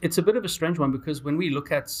 It's a bit of a strange one because when we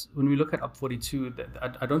look at UP42,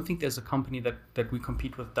 I don't think there's a company that we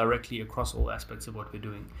compete with directly across all aspects of what we're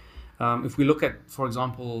doing. If we look at, for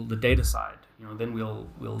example, the data side, then we'll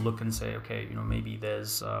look and say, okay, maybe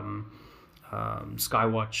there's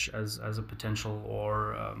Skywatch as a potential,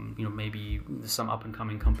 or maybe some up and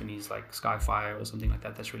coming companies like Skyfire or something like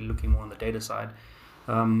that that's really looking more on the data side.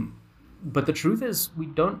 But the truth is, we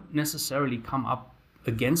don't necessarily come up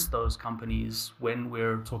against those companies when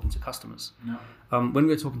we're talking to customers. No. When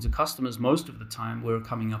we're talking to customers, most of the time we're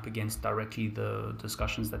coming up against directly the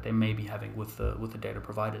discussions that they may be having with the data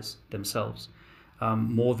providers themselves.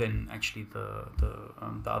 more than actually the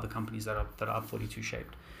other companies that are Up42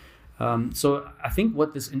 shaped. So I think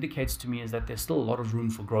what this indicates to me is that there's still a lot of room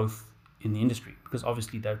for growth in the industry, because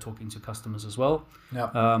obviously they're talking to customers as well,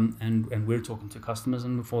 and we're talking to customers,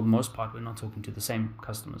 and for the most part we're not talking to the same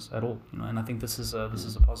customers at all, and I think this is a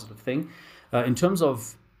positive thing. In terms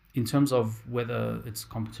of whether it's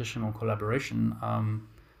competition or collaboration,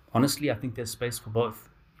 honestly I think there's space for both.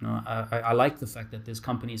 I like the fact that there's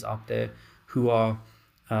companies out there who are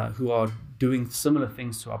doing similar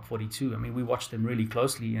things to Up42. I mean, we watch them really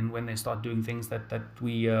closely, and when they start doing things that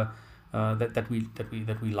we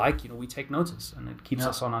like, we take notice, and it keeps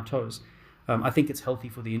us on our toes. I think it's healthy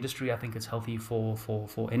for the industry. I think it's healthy for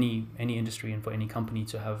any industry and for any company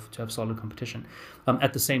to have solid competition.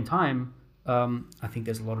 At the same time, I think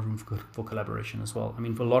there's a lot of room for collaboration as well. I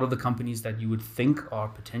mean, for a lot of the companies that you would think are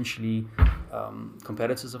potentially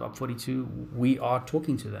competitors of Up42, we are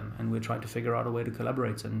talking to them, and we're trying to figure out a way to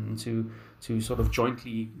collaborate and to sort of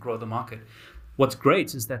jointly grow the market. What's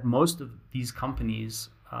great is that most of these companies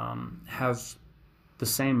have the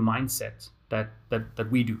same mindset that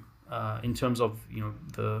we do, in terms of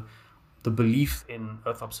the belief in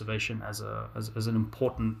Earth observation as an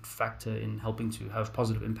important factor in helping to have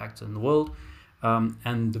positive impact in the world,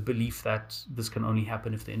 and the belief that this can only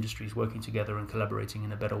happen if the industry is working together and collaborating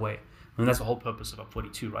in a better way. And that's the whole purpose of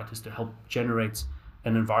Up42, right? Is to help generate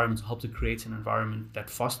an environment, help to create an environment that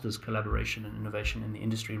fosters collaboration and innovation in the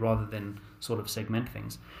industry rather than sort of segment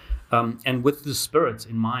things. And with the spirit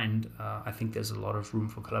in mind, I think there's a lot of room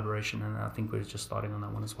for collaboration, and I think we're just starting on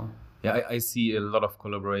that one as well. Yeah, I see a lot of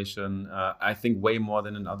collaboration, I think way more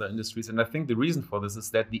than in other industries. And I think the reason for this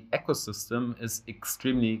is that the ecosystem is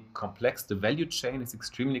extremely complex. The value chain is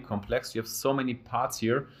extremely complex. You have so many parts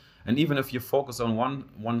here. And even if you focus on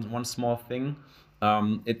one small thing,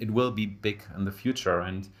 it will be big in the future.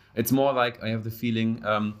 And it's more like I have the feeling,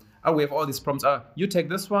 we have all these problems. You take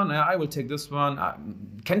this one, I will take this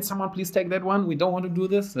one. Can someone please take that one? We don't want to do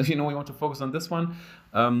this. We want to focus on this one.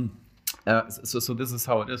 So this is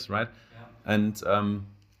how it is, right? Yeah. And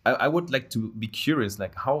I would like to be curious,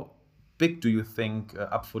 like how big do you think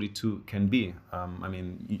Up42 can be? I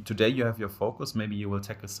mean, today you have your focus. Maybe you will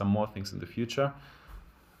tackle some more things in the future.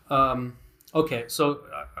 Okay, so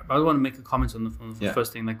I want to make a comment on the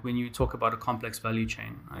first thing. Like when you talk about a complex value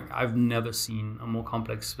chain, I've never seen a more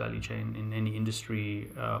complex value chain in any industry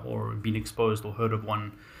or been exposed or heard of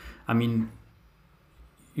one. I mean,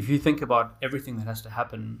 if you think about everything that has to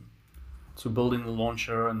happen to building the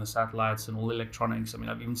launcher and the satellites and all the electronics, I mean,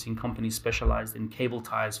 I've even seen companies specialized in cable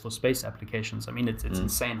ties for space applications. I mean, it's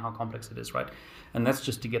insane how complex it is, right? And that's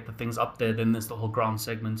just to get the things up there. Then there's the whole ground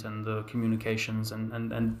segment and the communications and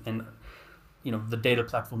the data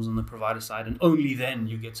platforms on the provider side, and only then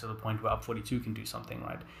you get to the point where Up42 can do something,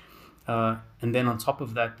 right? And then on top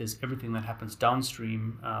of that, there's everything that happens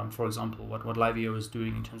downstream. For example, what Livio is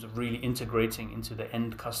doing in terms of really integrating into the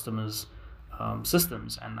end customers'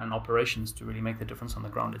 systems and operations to really make the difference on the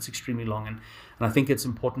ground. It's extremely long, and I think it's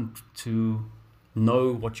important to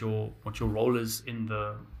know what your role is in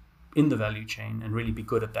the value chain and really be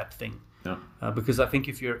good at that thing. Yeah. Because I think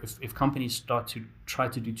if companies start to try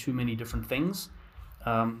to do too many different things,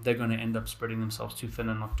 they're going to end up spreading themselves too thin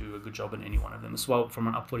and not do a good job in any one of them. As well, from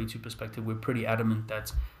an Up42 perspective, we're pretty adamant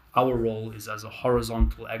that our role is as a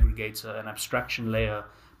horizontal aggregator and abstraction layer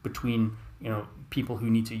between people who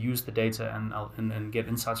need to use the data and get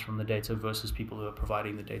insights from the data versus people who are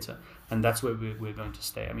providing the data, and that's where we're going to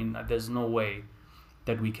stay. I mean, there's no way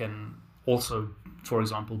that we can also, for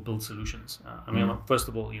example, build solutions. First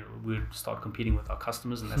of all, we'd start competing with our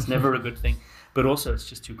customers, and that's never a good thing. But also, it's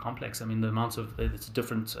just too complex. I mean, the amount of it's a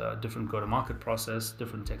different go-to-market process,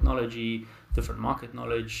 different technology, different market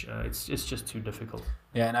knowledge. It's just too difficult.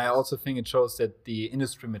 Yeah, and I also think it shows that the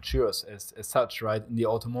industry matures as such, right? In the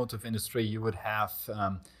automotive industry, you would have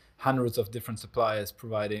hundreds of different suppliers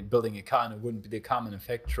building a car, and it wouldn't be the car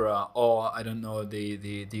manufacturer, or I don't know,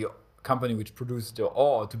 the company which produces the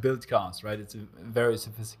ore to build cars, right? It's a very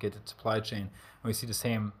sophisticated supply chain. And we see the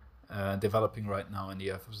same developing right now in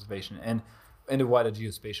the Earth observation and in the wider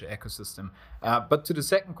geospatial ecosystem. But to the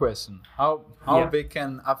second question, how big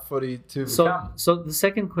can Up42 become? So the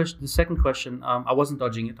second question, I wasn't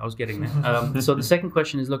dodging it, I was getting there. So the second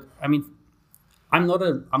question is, look, I mean, I'm not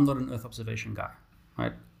an Earth observation guy,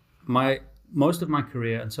 right? Most of my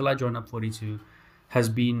career until I joined Up42 has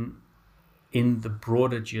been in the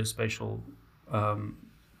broader geospatial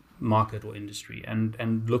market or industry,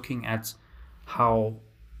 and looking at how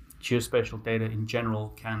geospatial data in general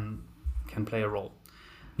can play a role.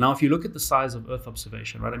 Now, if you look at the size of Earth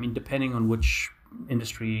observation, right? I mean, depending on which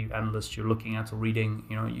industry analyst you're looking at or reading,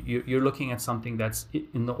 you're looking at something that's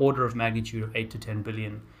in the order of magnitude of 8 to 10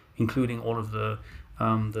 billion, including all of the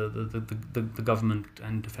government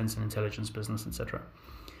and defense and intelligence business, etc.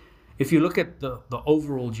 If you look at the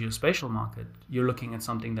overall geospatial market, you're looking at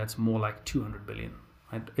something that's more like 200 billion.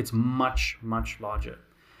 Right? It's much, much larger.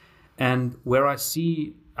 And where I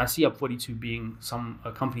see Up42 being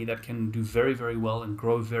a company that can do very, very well and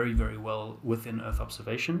grow very, very well within Earth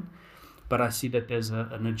observation. But I see that there's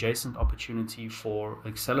an adjacent opportunity for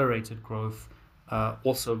accelerated growth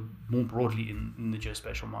also more broadly in the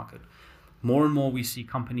geospatial market. More and more we see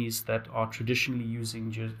companies that are traditionally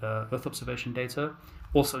using Earth observation data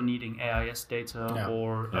also needing AIS data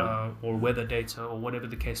or weather data or whatever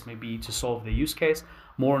the case may be to solve their use case.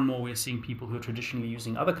 More and more we're seeing people who are traditionally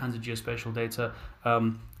using other kinds of geospatial data,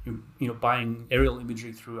 buying aerial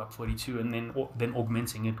imagery through Up42 and then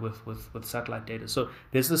augmenting it with satellite data. So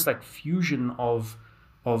there's this like fusion of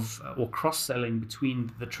or cross-selling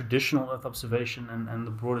between the traditional Earth observation and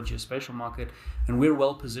the broader geospatial market, and we're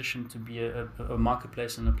well positioned to be a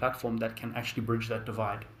marketplace and a platform that can actually bridge that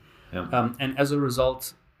divide. Yeah. And as a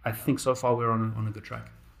result, I think so far we're on a good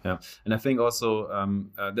track. Yeah, and I think also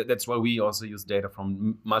that's why we also use data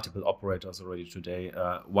from multiple operators already today.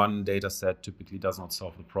 One data set typically does not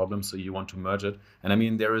solve the problem, so you want to merge it. And I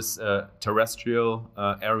mean, there is terrestrial,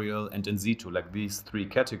 aerial, and in situ, like these three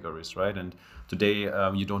categories, right? And today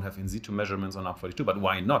you don't have in situ measurements on Up42, but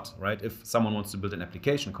why not, right? If someone wants to build an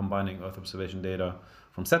application combining Earth observation data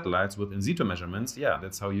from satellites with in situ measurements, yeah,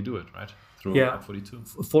 that's how you do it, right? Through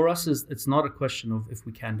Up42. For us, it's not a question of if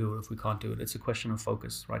we can do it or if we can't do it. It's a question of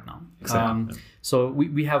focus right now. Exactly. So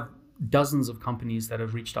we have dozens of companies that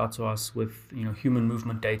have reached out to us with human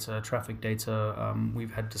movement data, traffic data.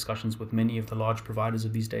 We've had discussions with many of the large providers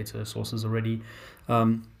of these data sources already.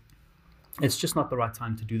 It's just not the right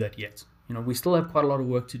time to do that yet. We still have quite a lot of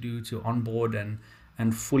work to do to onboard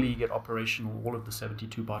and fully get operational all of the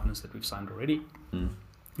 72 partners that we've signed already.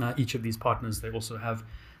 Each of these partners, they also have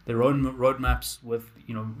their own roadmaps with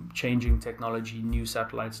changing technology, new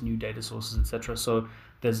satellites, new data sources, etc. So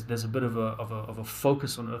there's a bit of a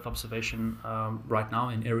focus on Earth observation right now,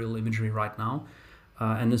 in aerial imagery right now,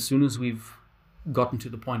 and as soon as we've gotten to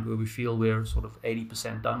the point where we feel we're sort of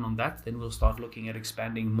 80% done on that, then we'll start looking at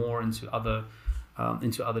expanding more into other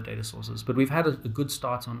data sources. But we've had a good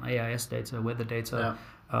start on AIS data, weather data,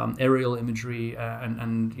 aerial imagery,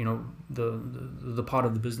 and the part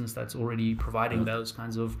of the business that's already providing those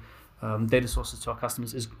kinds of data sources to our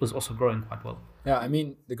customers was also growing quite well. Yeah, I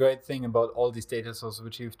mean, the great thing about all these data sources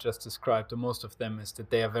which you've just described, most of them, is that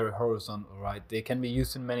they are very horizontal, right? They can be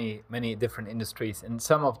used in many different industries, and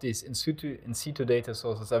some of these in situ data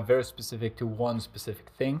sources are very specific to one specific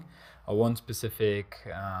thing or one specific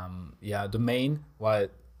domain, while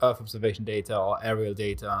Earth observation data or aerial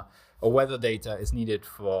data or weather data is needed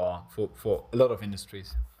for a lot of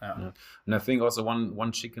industries. Yeah. And I think also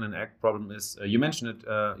one chicken and egg problem is you mentioned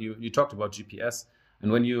it. You talked about GPS,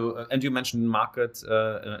 and when you mentioned market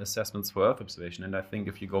assessments for Earth observation. And I think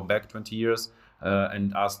if you go back 20 years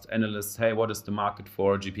and asked analysts, hey, what is the market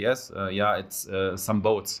for GPS? It's some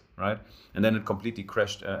boats, right? And then it completely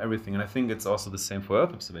crashed everything. And I think it's also the same for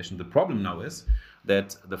Earth observation. The problem now is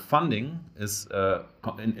that the funding is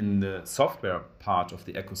in the software part of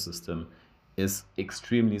the ecosystem is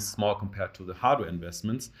extremely small compared to the hardware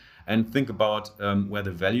investments. And think about where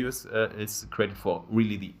the value is created for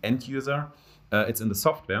really the end user. It's in the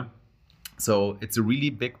software. So it's a really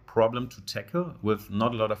big problem to tackle with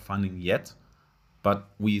not a lot of funding yet. But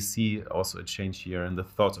we see also a change here in the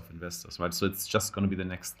thoughts of investors, right? So it's just going to be the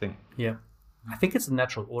next thing. Yeah. I think it's a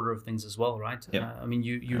natural order of things as well, right? Yeah. I mean,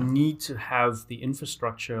 you need to have the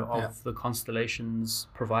infrastructure of the constellations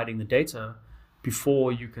providing the data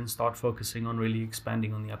before you can start focusing on really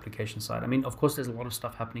expanding on the application side. I mean, of course, there's a lot of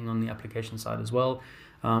stuff happening on the application side as well.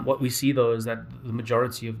 What we see, though, is that the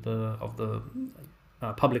majority of the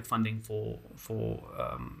public funding for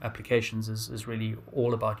applications is really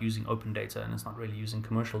all about using open data, and it's not really using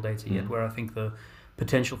commercial data yet, where I think the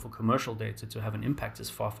potential for commercial data to have an impact is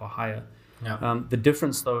far, far higher. Yeah. The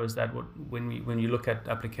difference, though, is that when you look at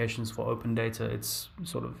applications for open data, it's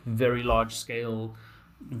sort of very large scale,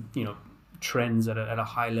 trends at a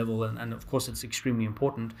high level, and of course it's extremely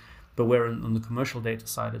important. But where on the commercial data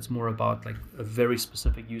side, it's more about like a very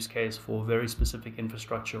specific use case for very specific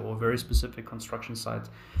infrastructure or very specific construction sites.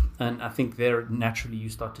 And I think there naturally you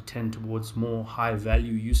start to tend towards more high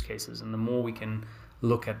value use cases. And the more we can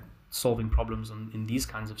look at solving problems in these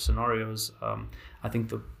kinds of scenarios, I think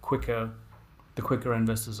the quicker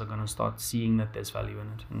investors are going to start seeing that there's value in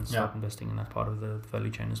it and start investing in that part of the value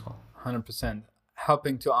chain as well. 100%.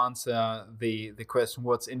 helping to answer the question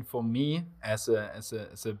what's in for me as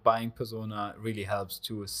a buying persona really helps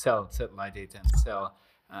to sell satellite data and sell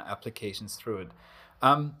applications through it.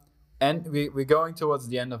 And we're going towards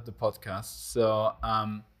the end of the podcast, so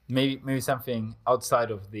maybe something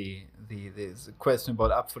outside of the question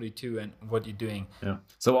about Up42 and what you're doing. Yeah.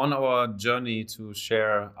 So on our journey to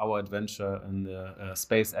share our adventure in the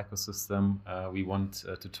space ecosystem, we want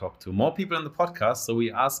to talk to more people in the podcast. So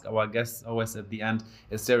we ask our guests always at the end,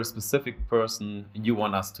 is there a specific person you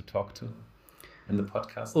want us to talk to in the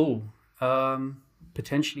podcast?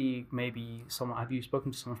 Potentially maybe someone. Have you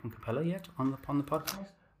spoken to someone from Capella yet on the podcast?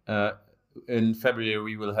 In February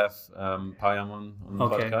we will have Payamon on the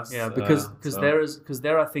podcast. Yeah, because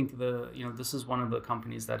there I think this is one of the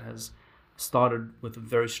companies that has started with a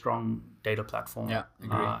very strong data platform. Yeah,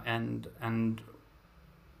 agree. And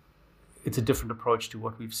it's a different approach to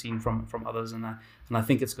what we've seen from others, and I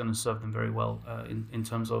think it's going to serve them very well in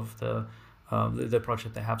terms of the approach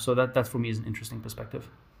that they have. So that for me is an interesting perspective.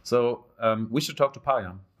 So we should talk to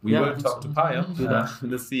Payam. We will talk to Payam,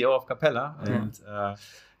 the CEO of Capella, and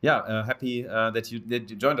happy that you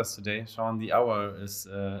joined us today, Sean. The hour is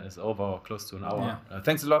over, or close to an hour. Yeah.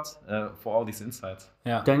 Thanks a lot for all these insights.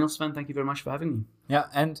 Yeah, Daniel, Sven, thank you very much for having me. Yeah,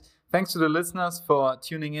 and thanks to the listeners for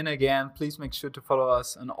tuning in again. Please make sure to follow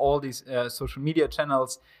us on all these social media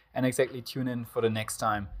channels, and exactly tune in for the next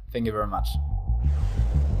time. Thank you very much.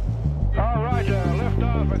 All right,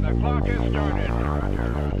 liftoff, and the clock is started.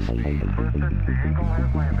 We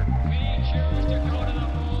choose to go to the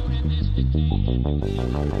moon in this decade.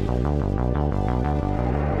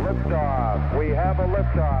 Liftoff. We have a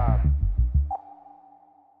liftoff.